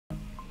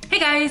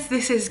guys,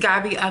 this is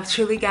Gabby of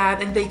Truly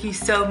Gab, and thank you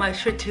so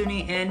much for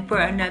tuning in for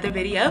another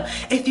video.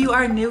 If you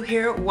are new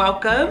here,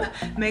 welcome.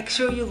 Make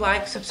sure you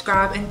like,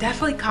 subscribe, and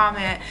definitely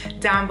comment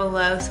down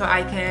below so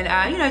I can,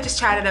 just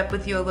chat it up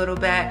with you a little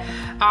bit.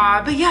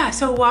 But yeah,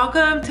 so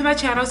welcome to my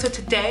channel. So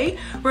today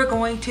we're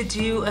going to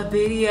do a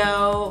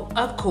video,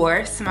 of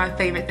course, my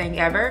favorite thing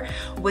ever,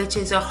 which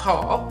is a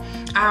haul.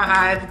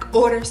 I've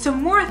ordered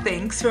some more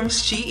things from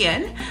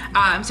SheIn.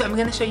 So I'm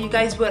gonna show you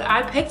guys what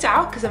I picked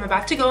out because I'm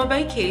about to go on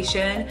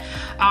vacation.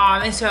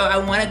 And so I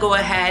wanna go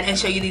ahead and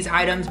show you these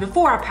items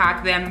before I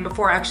pack them and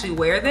before I actually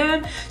wear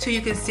them so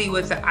you can see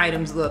what the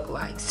items look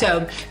like.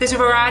 So there's a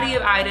variety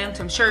of items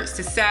from shirts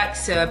to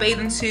sets to a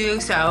bathing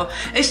suit. So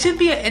it should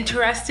be an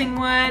interesting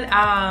one.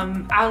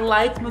 I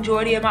like the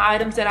majority of my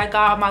items that I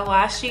got on my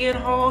last SheIn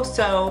haul.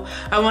 So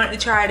I wanted to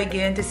try it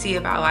again to see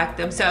if I like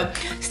them. So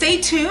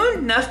stay tuned,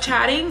 enough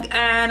chatting,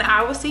 and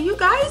I will see you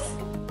guys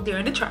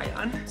during the try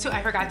on. So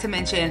I forgot to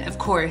mention, of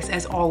course,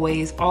 as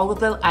always, all of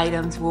the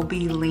items will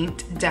be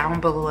linked down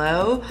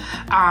below.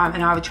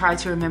 And I would try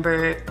to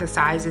remember the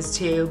sizes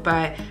too,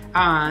 but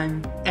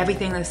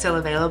everything that's still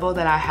available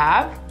that I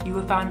have, you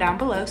will find down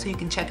below so you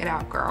can check it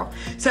out, girl.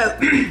 So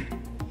I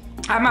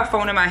have my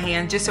phone in my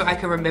hand just so I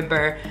can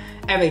remember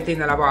everything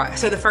that I bought.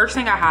 So the first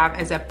thing I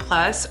have is a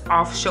plus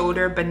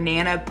off-shoulder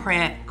banana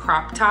print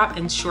crop top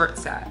and short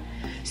set.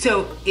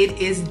 So it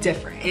is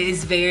different. It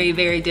is very,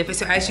 very different.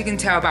 So as you can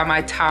tell by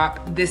my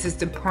top, this is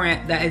the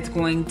print that is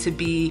going to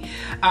be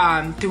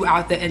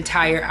throughout the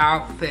entire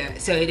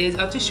outfit. So it is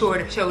up to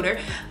shoulder.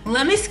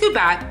 Let me scoot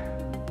back.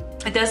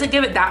 It doesn't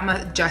give it that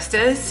much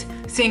justice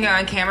seeing it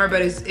on camera,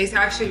 but it's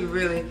actually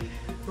really,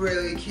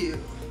 really cute.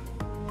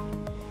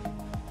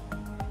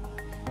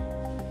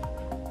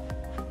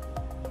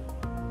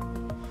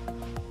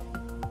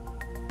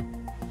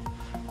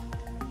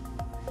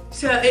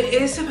 So it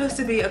is supposed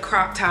to be a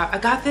crop top. I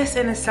got this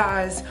in a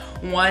size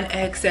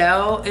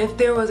 1XL. If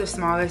there was a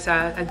smaller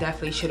size, I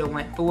definitely should have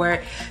went for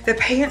it. The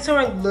pants are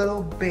a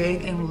little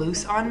big and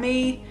loose on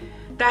me.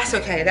 That's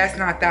okay, that's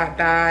not that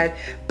bad.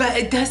 But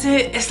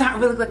it's not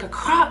really like a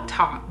crop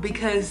top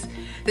because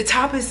the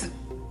top is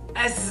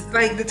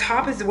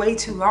way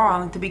too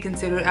long to be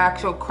considered an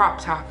actual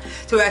crop top.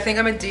 So what I think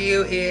I'm gonna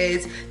do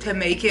is to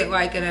make it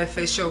like an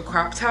official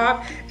crop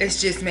top, it's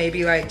just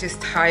maybe like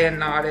just tie a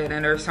knot in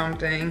it or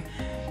something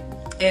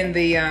in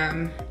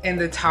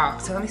the top.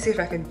 So let me see if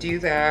I can do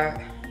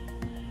that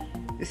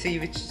to see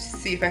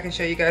if I can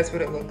show you guys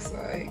what it looks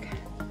like.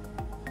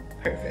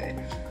 Perfect.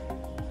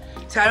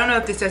 So I don't know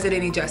if this does it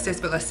any justice,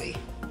 but let's see.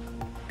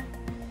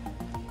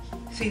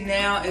 See,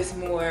 now it's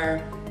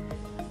more,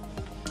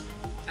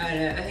 I don't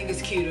know, I think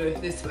it's cuter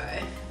this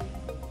way.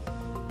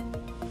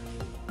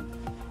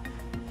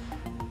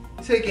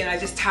 So again, I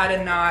just tied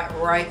a knot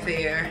right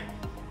there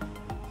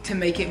to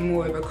make it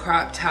more of a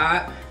crop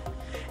top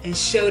and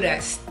show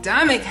that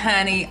stomach,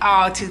 honey,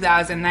 all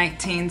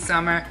 2019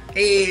 summer.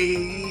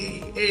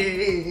 Hey.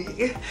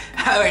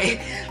 All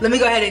right, let me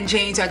go ahead and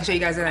change so I can show you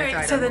guys the next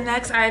item. So the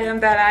next item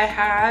that I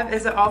have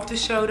is an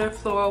off-the-shoulder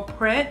floral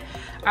print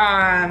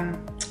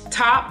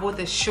top with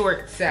a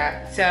short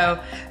set.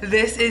 So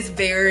this is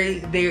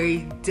very, very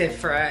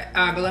different.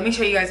 But let me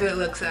show you guys what it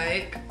looks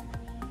like.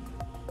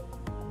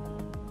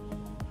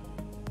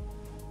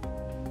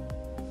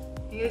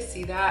 You guys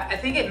see that? I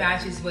think it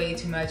matches way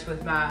too much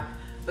with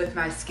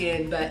my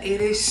skin, but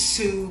it is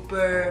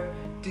super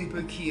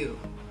duper cute.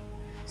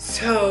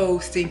 So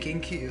stinking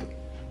cute.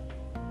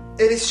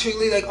 It is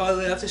truly like all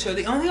the way up to show.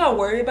 The only thing I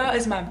worry about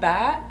is my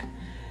back,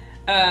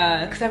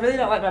 because I really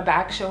don't like my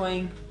back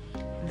showing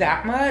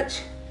that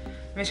much.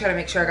 Let me try to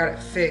make sure I got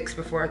it fixed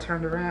before I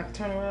turn around.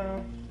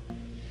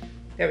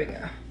 There we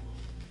go.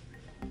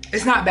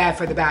 It's not bad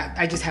for the back,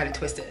 I just had it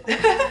twisted.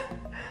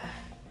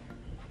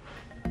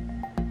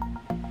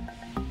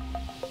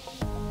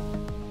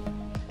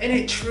 And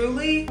it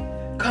truly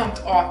comes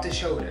off the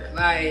shoulder.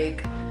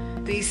 Like,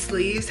 these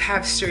sleeves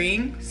have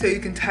string, so you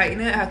can tighten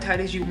it how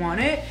tight as you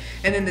want it.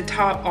 And then the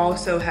top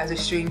also has a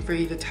string for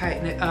you to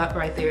tighten it up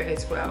right there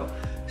as well.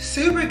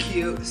 Super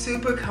cute,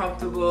 super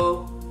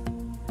comfortable,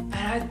 and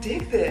I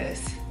dig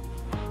this.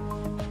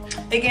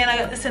 Again, I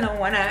got this in a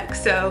 1X,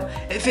 so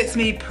it fits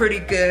me pretty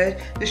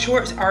good. The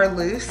shorts are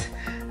loose.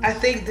 I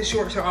think the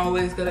shorts are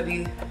always gonna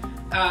be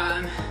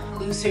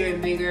looser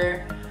and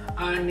bigger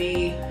on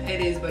me. It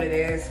is what it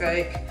is.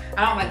 Like,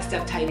 I don't like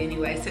stuff tight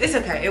anyway, so it's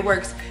okay. It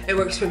works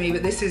for me,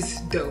 but this is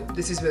dope.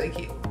 This is really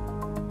cute.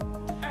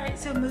 Alright,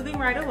 so moving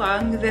right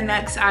along, the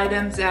next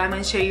items that I'm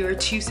gonna show you are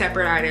two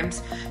separate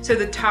items. So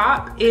the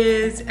top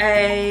is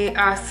a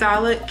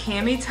solid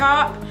cami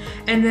top,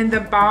 and then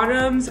the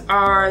bottoms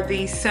are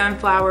the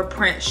sunflower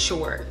print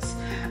shorts.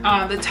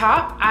 The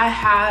top I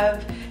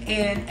have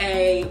in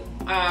a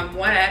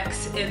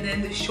 1X, and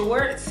then the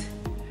shorts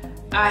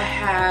I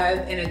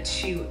have in a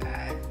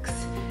 2X.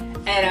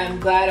 And I'm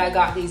glad I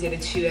got these in a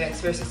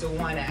 2X versus a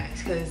 1X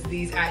because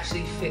these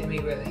actually fit me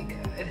really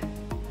good.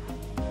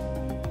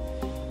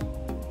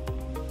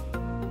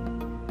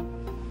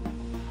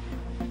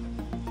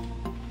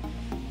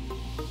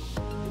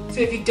 So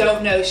if you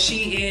don't know,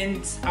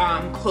 SheIn's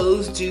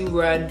clothes do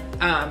run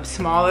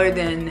smaller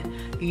than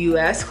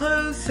US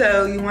clothes,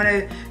 so you want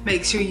to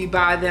make sure you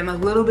buy them a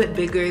little bit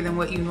bigger than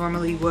what you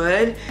normally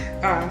would.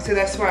 So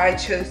that's why I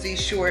chose these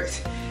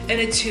shorts in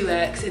a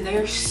 2X, and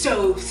they're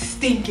so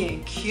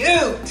stinking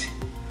cute.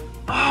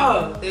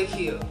 Oh, they're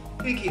cute.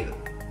 They're cute.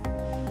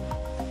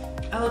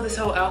 I love this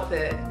whole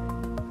outfit.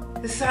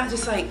 This is not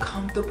just like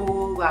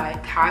comfortable,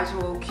 like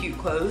casual, cute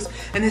clothes.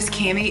 And this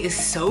cami is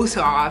so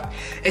soft.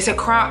 It's a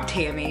crop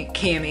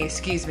cami,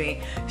 excuse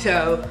me.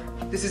 So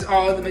this is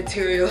all the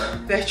material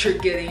that you're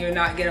getting. You're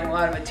not getting a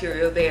lot of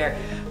material there,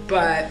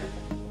 but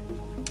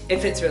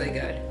it fits really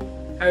good.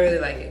 I really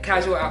like it.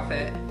 Casual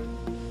outfit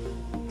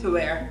to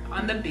wear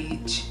on the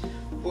beach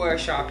or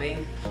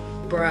shopping,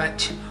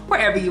 brunch,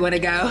 wherever you wanna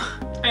go.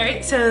 All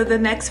right, so the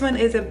next one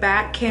is a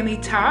back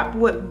cami top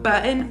with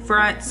button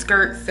front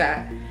skirt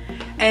set.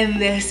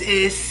 And this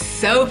is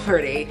so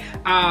pretty.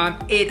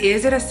 It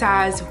is at a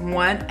size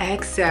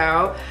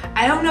 1XL.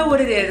 I don't know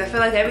what it is. I feel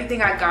like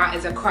everything I got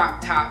is a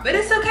crop top, but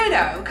it's okay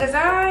though, because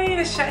I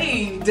ain't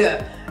ashamed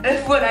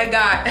of what I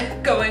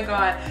got going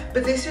on.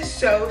 But this is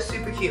so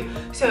super cute.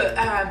 So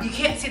you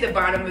can't see the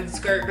bottom of the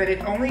skirt, but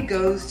it only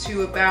goes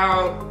to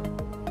about,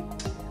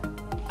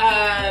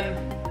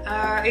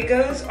 it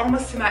goes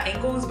almost to my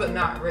ankles, but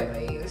not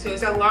really. So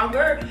it's a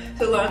longer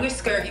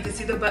skirt. You can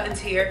see the buttons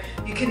here.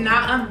 You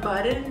cannot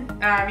unbutton,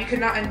 you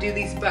cannot undo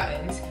these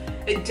buttons.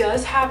 It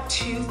does have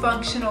 2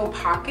 functional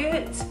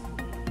pockets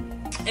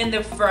in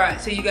the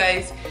front. So you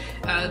guys,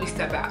 let me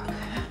step out.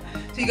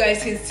 So you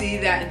guys can see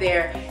that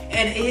there.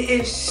 And it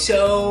is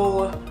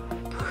so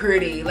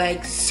pretty,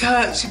 like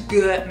such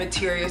good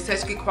material,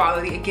 such good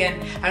quality. Again,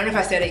 I don't know if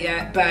I said it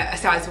yet, but a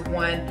size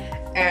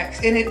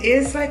 1X. And it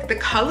is like the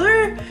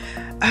color,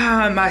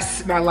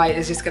 my light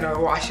is just gonna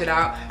wash it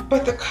out,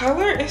 but the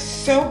color is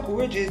so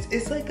gorgeous.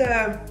 It's like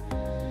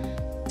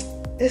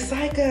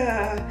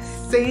a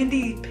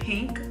sandy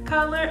pink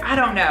color. I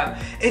don't know.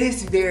 It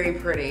is very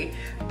pretty,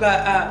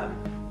 but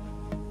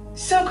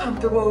so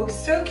comfortable,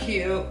 so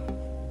cute.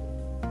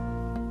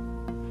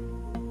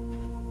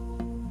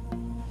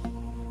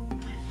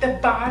 The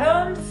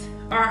bottoms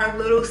are a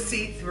little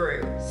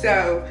see-through,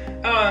 so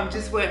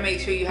just want to make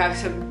sure you have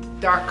some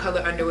dark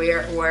color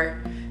underwear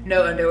or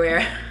no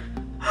underwear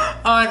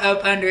on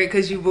up under it,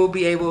 because you will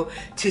be able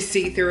to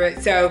see through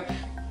it. So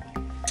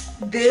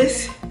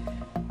this,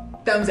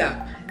 thumbs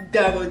up,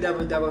 double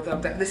thumbs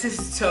up. This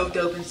is so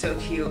dope and so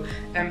cute.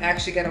 I'm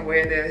actually gonna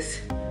wear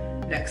this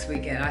next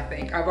weekend, I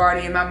think. I've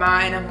already in my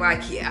mind, I'm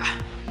like, yeah,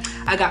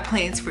 I got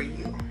plans for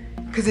you,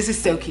 because this is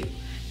so cute.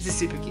 This is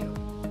super cute.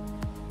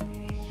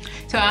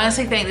 So I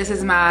honestly think this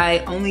is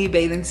my only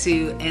bathing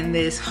suit in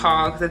this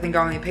haul, because I think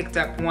I only picked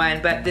up one,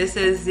 but this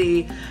is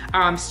the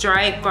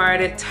stripe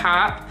guarded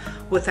top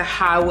with a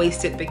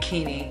high-waisted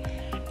bikini.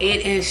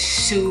 It is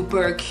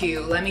super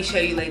cute. Let me show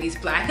you, ladies.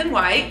 Black and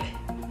white,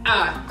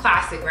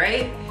 classic,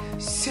 right?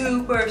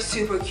 Super,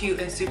 super cute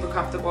and super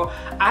comfortable.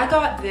 I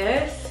got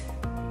this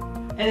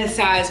in a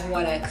size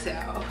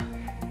 1XL,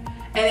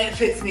 and it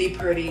fits me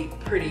pretty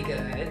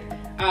good.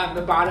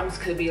 The bottoms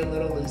could be a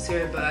little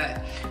looser,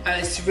 but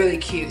it's really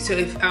cute. So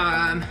if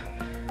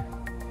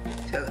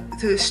so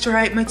the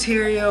stripe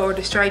material or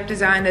the stripe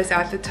design that's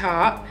at the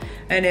top,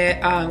 and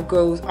it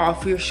goes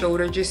off your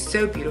shoulder just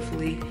so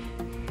beautifully.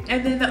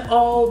 And then the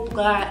all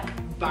black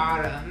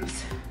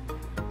bottoms.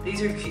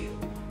 These are cute.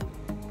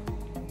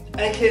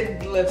 I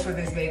could live for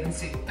this bathing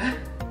suit.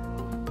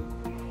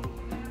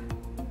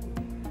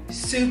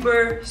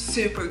 Super,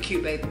 super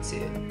cute bathing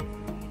suit.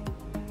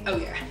 Oh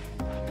yeah.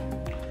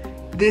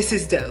 This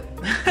is dope.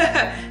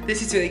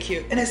 This is really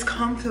cute and it's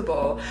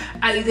comfortable.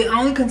 The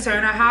only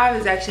concern I have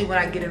is actually when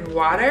I get in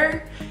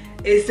water,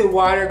 is the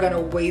water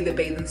gonna weigh the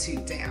bathing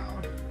suit down?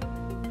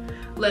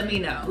 Let me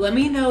know. Let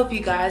me know if you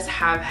guys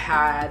have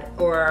had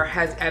or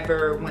has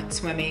ever went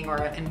swimming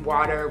or in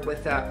water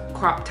with a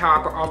crop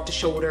top or off the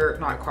shoulder,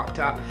 not crop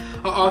top,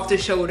 or off the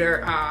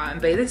shoulder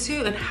bathing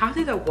suit, and how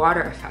did the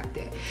water affect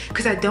it?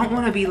 Because I don't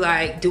want to be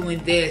like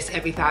doing this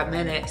every 5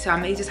 minutes, so I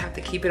may just have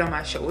to keep it on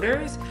my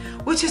shoulders,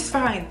 which is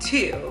fine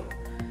too.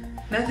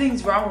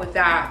 Nothing's wrong with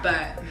that,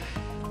 but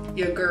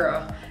your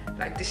girl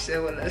like to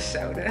show a little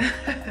shoulder.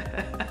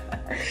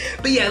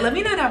 But yeah, let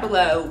me know down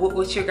below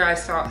what your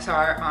guys' thoughts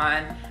are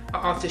on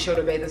off the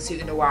shoulder bathing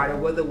suit in the water.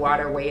 Will the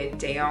water weigh it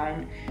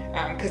down?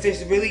 Because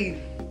there's really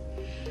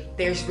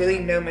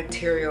no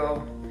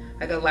material,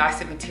 like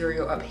elastic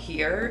material up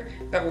here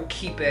that will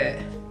keep it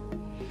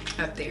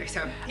up there.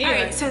 So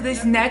anyway, so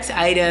this next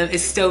item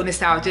is so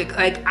nostalgic.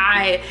 Like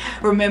I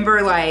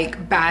remember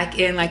like back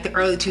in like the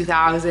early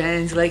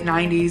 2000s, late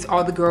 90s,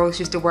 all the girls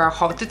used to wear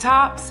halter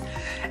tops.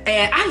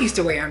 And I used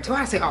to wear them too.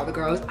 I say all the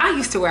girls. I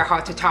used to wear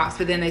halter tops,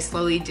 but then they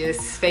slowly just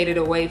faded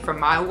away from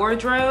my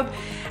wardrobe.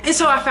 And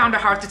so I found a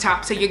halter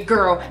top, so your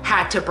girl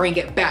had to bring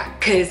it back,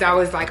 because I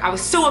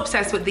was so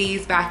obsessed with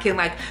these back in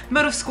like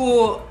middle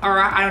school, or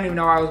I don't even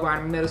know why I was wearing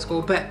them in middle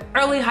school, but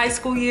early high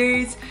school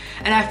years.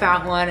 And I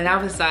found one and I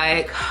was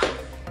like,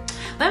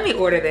 let me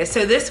order this.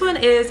 So this one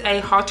is a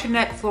halter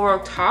neck floral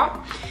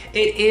top.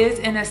 It is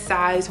in a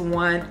size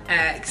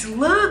 1X.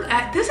 Look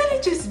at, doesn't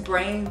it just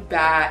bring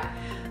back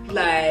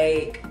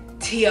like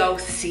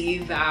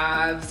TLC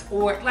vibes,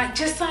 or like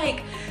just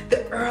like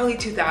the early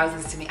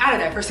 2000s to me? I don't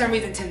know, for some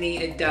reason to me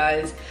it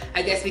does.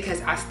 I guess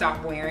because I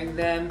stopped wearing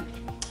them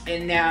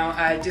and now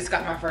I just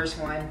got my first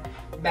one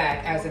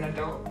back as an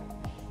adult.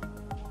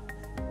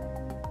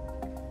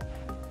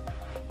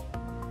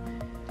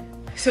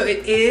 So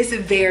it is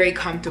very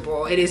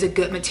comfortable. It is a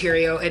good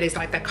material. It is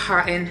like the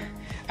cotton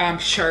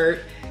shirt,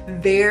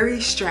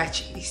 very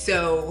stretchy.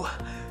 So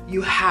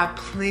you have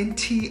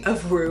plenty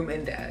of room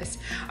in this.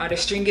 The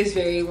string is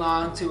very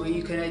long to where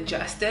you can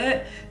adjust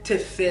it to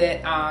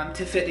fit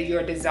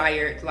your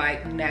desired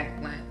like neck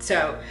length.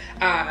 So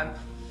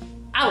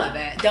I love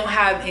it. Don't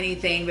have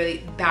anything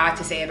really bad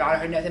to say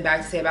about it, or nothing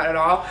bad to say about it at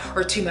all,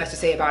 or too much to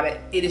say about it.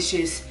 It is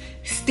just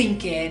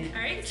stinking.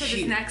 All right, so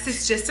this next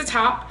is just a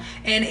top,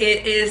 and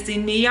it is the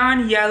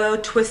neon yellow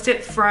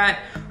twisted front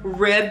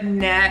rib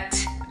neck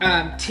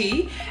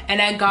tee, and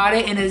I got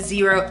it in a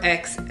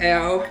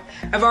 0XL.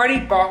 I've already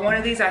bought one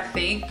of these, I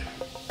think.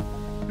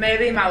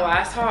 Maybe my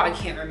last haul, I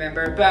can't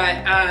remember,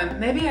 but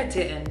maybe I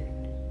didn't.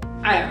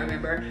 I don't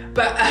remember.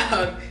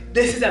 But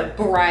this is a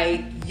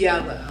bright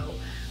yellow.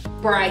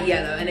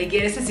 And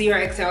again, it's a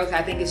 0XL, so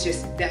I think it's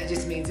just, that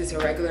just means it's a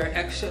regular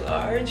extra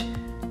large.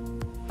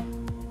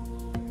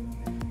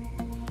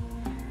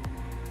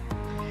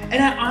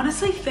 And I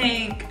honestly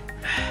think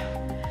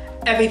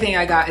everything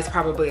I got is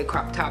probably a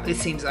crop top. It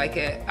seems like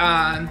it.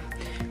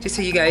 Just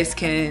so you guys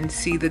can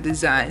see the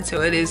design.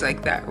 So it is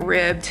like that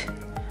ribbed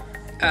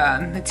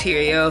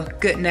material,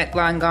 good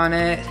neckline on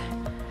it.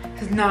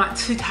 It's not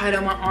too tight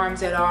on my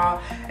arms at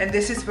all. And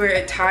this is where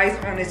it ties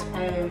on its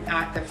own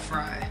at the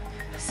front.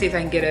 See if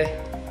I can get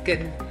a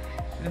good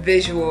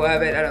visual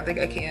of it. I don't think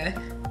I can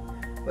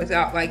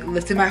without like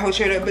lifting my whole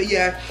shirt up, but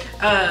yeah,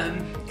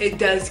 it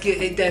does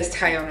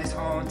tie on its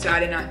own. So I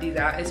did not do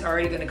that. It's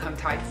already gonna come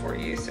tight for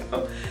you.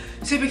 So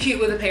super cute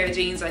with a pair of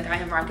jeans like I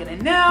am rocking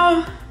it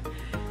now,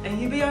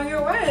 and you be on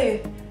your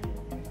way.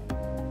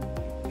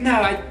 No,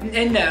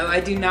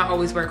 I do not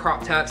always wear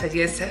crop tops. I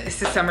guess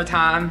it's the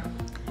summertime.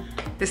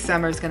 This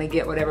summer is gonna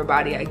get whatever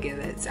body I give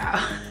it, so.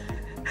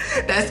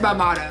 That's my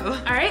motto.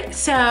 All right,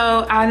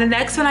 so the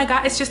next one I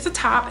got is just a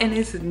top, and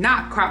it's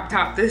not crop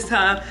top this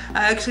time.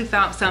 I actually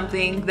found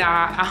something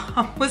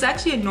that was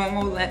actually a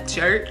normal length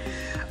shirt.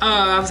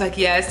 I was like,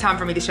 yeah, it's time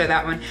for me to show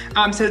that one.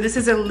 So this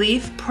is a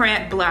leaf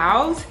print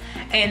blouse,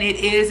 and it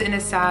is in a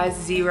size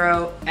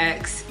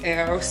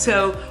 0XL.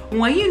 So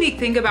one unique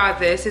thing about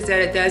this is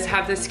that it does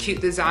have this cute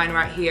design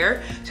right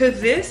here. So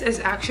this is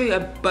actually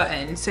a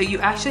button. So you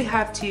actually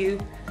have to,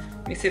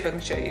 let me see if I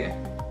can show you.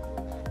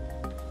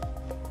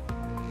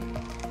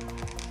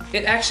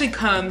 It actually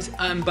comes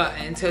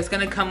unbuttoned, so it's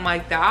gonna come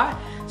like that.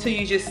 So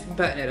you just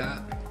button it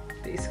up,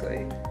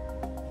 basically.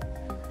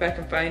 If I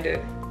can find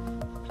it.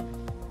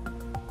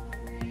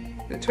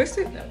 Is it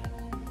twisted? No.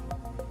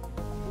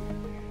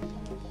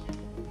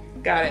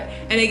 Got it.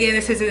 And again,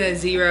 this is in a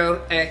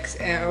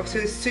 0XL, so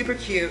it's super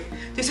cute.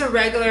 Just a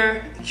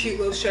regular, cute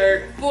little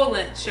shirt, full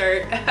length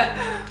shirt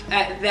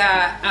at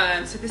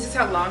that. So this is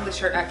how long the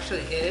shirt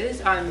actually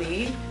is on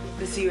me,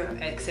 the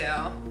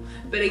 0XL.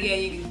 But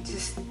again, you can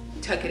just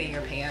tuck it in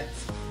your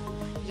pants.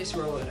 Just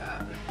roll it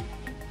up.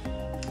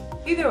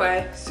 Either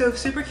way, so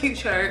super cute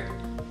shirt.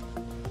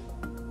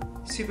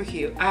 Super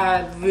cute.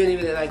 I really,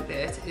 really like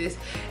this.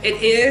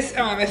 It is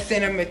a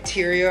thinner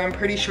material. I'm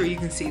pretty sure you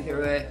can see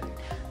through it.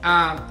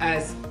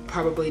 As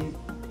probably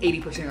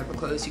 80% of the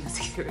clothes you can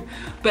see through.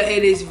 But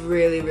it is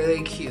really,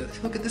 really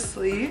cute. Look at the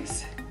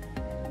sleeves.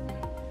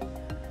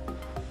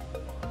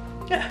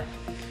 Yeah,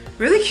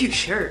 really cute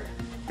shirt.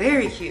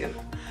 Very cute.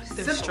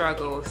 The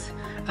struggles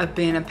of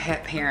being a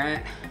pet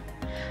parent.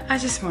 I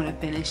just want to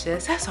finish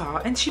this, that's all.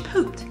 And she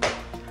pooped.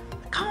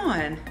 Come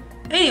on.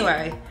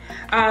 Anyway,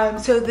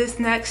 so this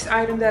next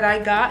item that I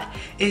got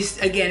is,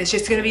 again, it's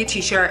just gonna be a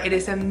t-shirt. It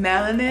is a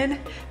melanin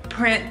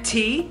print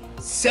tee.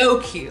 So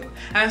cute.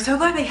 I'm so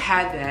glad they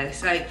had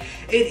this. Like,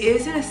 it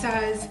is in a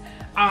size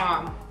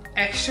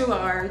extra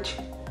large.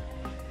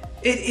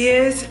 It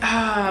is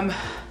a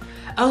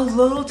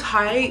little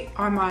tight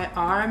on my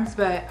arms,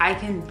 but I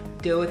can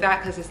deal with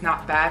that because it's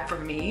not bad for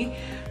me.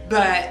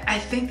 But I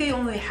think they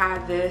only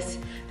had this.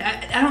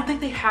 I don't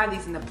think they had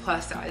these in the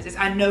plus sizes.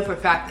 I know for a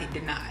fact they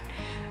did not.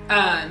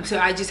 So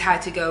I just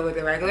had to go with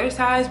the regular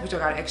size, which I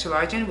got extra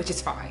large in, which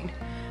is fine.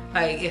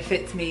 Like, it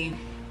fits me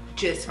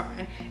just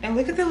fine. And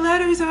look at the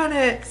letters on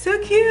it, so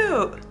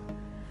cute.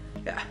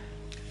 Yeah.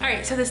 All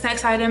right, so this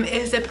next item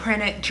is a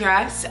printed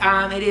dress.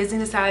 It is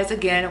in a size,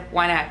 again,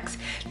 1X.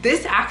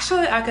 This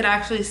actually, I could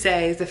actually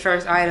say, is the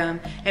first item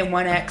in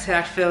 1X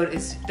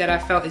that I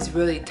felt is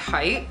really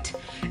tight.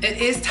 It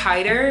is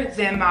tighter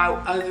than my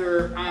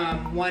other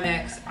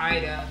 1X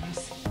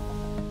items.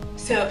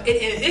 So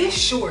it is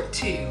short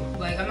too,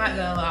 like, I'm not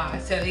gonna lie.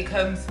 So it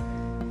comes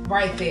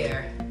right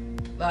there,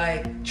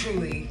 like,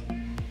 truly,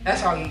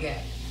 that's all you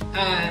get.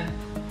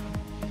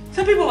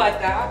 Some people like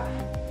that.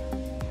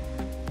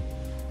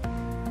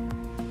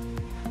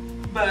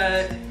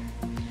 But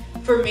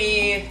for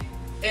me,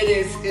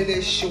 It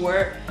is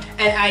short,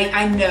 and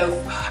I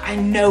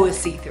know it's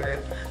see-through.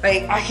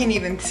 Like, I can't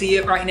even see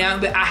it right now,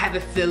 but I have a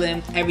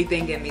feeling,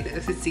 everything in me, that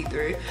this is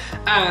see-through.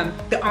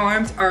 The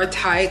arms are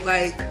tight.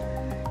 Like,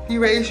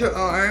 you raise your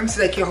arms,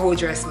 like your whole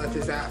dress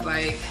lifts up.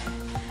 Like,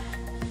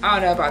 I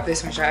don't know about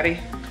this one, Shadi.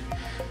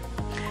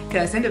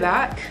 Can I send it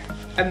back?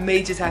 I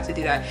may just have to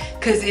do that,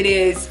 because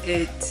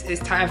it's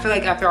time. I feel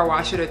like after I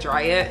wash it or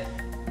dry it,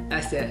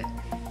 that's it.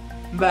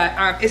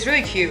 But it's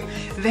really cute,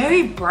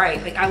 very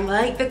bright. Like, I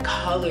like the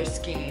color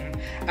scheme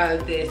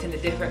of this and the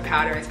different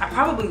patterns. I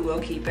probably will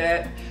keep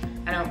it.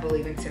 I don't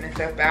believe in sending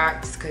stuff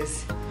back just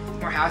because it's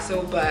more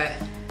hassle, but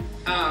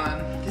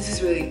this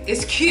is really,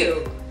 it's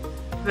cute,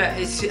 but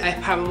I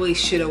probably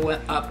should have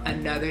went up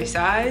another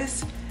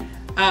size.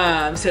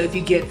 So if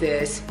you get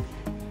this,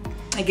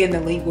 again,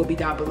 the link will be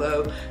down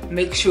below.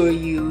 Make sure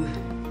you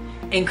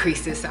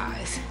increase the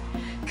size,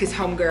 because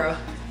homegirl,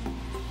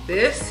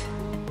 this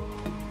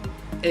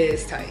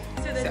is tight.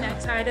 So the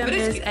next item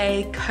is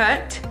a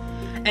cut,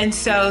 and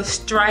so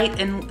striped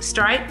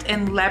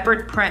and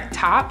leopard print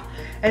top,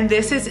 and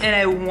this is in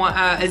a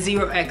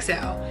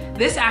 0XL.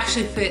 This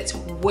actually fits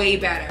way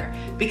better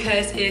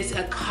because it's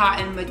a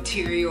cotton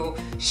material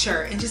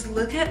shirt, and just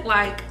look at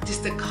like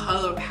just the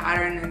color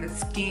pattern and the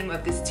scheme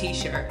of this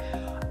t-shirt.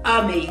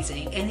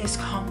 Amazing, and it's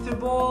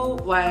comfortable.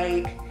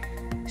 Like,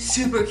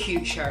 super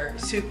cute shirt,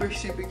 super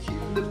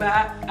cute. The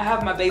back, I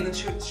have my bathing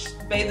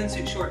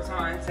suit shorts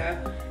on,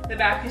 so the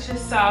back is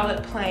just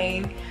solid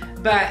plain,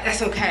 but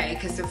that's okay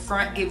because the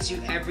front gives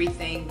you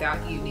everything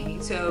that you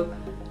need. So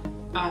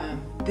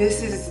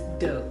this is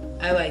dope.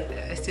 I like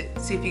this.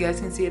 See if you guys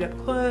can see it up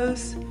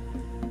close.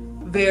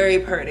 Very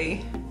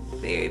pretty,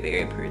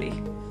 very pretty.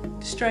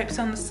 Stripes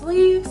on the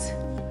sleeves,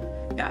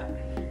 yeah,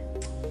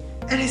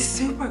 and it's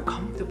super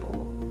comfortable.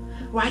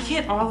 Why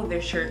can't all of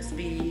their shirts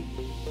be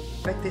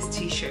like this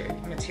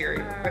t-shirt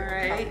material? All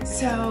right,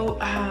 so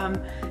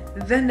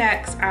the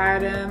next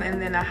item,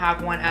 and then I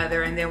have one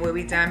other, and then we'll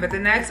be done. But the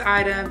next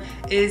item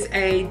is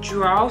a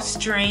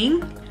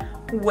drawstring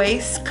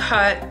waist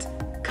cut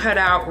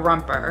out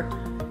romper.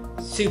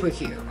 Super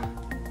cute.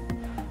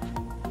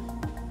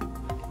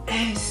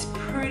 It's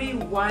pretty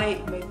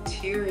white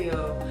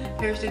material.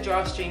 There's the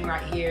drawstring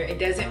right here. It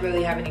doesn't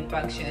really have any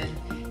function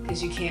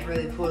because you can't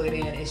really pull it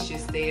in. It's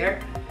just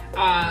there.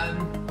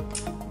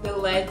 The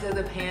legs of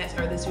the pants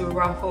are this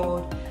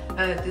ruffled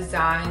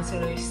design, so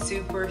they're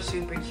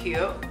super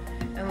cute.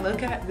 And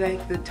look at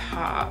like the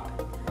top,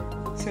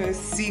 so it's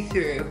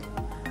see-through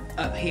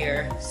up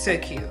here, so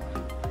cute.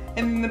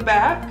 And in the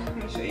back, I'm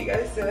gonna show you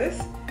guys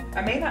this.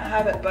 I may not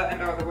have it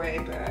buttoned all the way,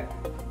 but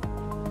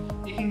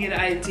you can get an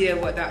idea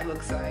of what that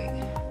looks like.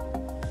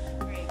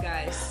 Alright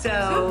guys,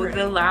 so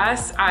the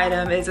last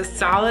item is a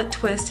solid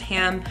twist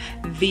hem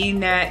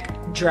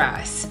V-neck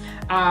dress.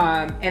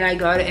 And I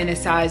got it in a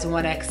size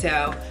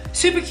 1XL.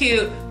 Super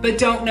cute, but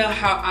don't know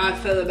how I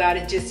feel about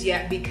it just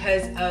yet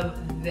because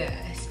of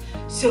this.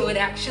 So it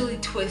actually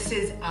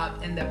twists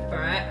up in the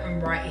front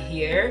and right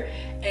here,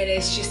 and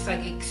it's just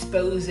like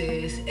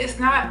exposes. It's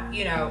not,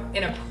 you know,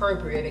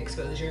 inappropriate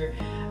exposure,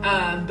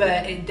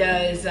 but it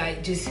does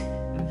like just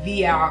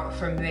V out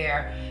from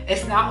there.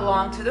 It's not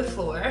long to the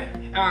floor.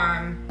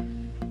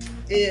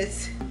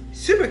 It's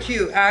super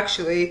cute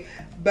actually,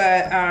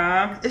 but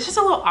it's just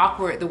a little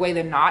awkward the way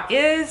the knot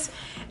is.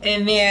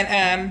 And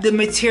then the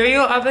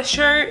material of the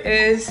shirt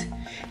is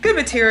good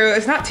material.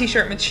 It's not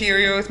t-shirt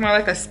material, it's more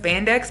like a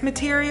spandex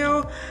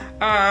material,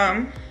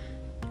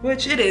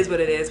 which it is what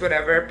it is,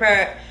 whatever.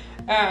 But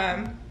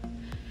I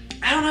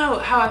don't know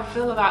how I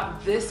feel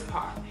about this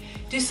part.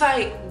 Just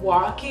like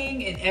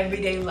walking in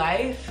everyday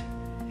life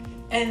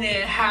and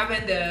then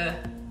having to,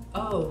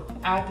 oh,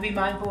 I have to be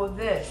mindful of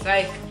this.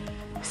 Like,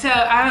 so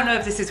I don't know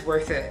if this is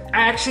worth it.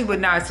 I actually would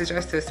not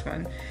suggest this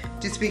one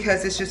just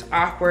because it's just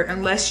awkward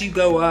unless you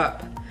go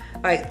up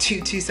like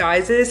two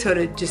sizes, so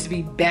to just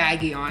be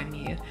baggy on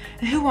you.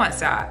 And who wants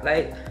that?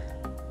 Like,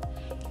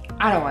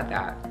 I don't want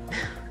that.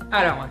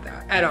 I don't want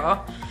that at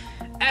all.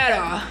 At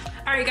all.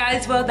 All right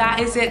guys, well that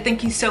is it.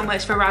 Thank you so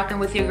much for rocking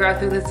with your girl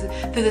through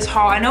this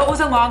haul. I know it was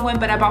a long one,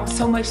 but I bought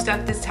so much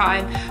stuff this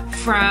time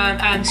from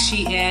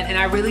SheIn, and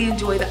I really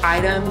enjoy the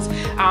items,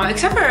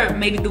 except for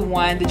maybe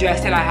the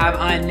dress that I have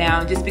on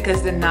now, just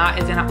because the knot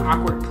is in an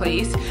awkward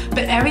place.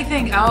 But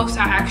everything else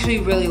I actually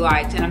really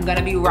liked, and I'm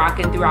gonna be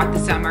rocking throughout the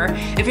summer.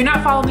 If you're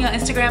not following me on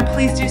Instagram,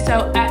 please do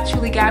so at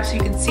TrulyGab so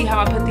you can see how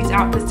I put these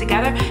outfits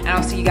together, and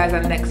I'll see you guys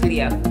on the next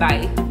video.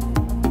 Bye.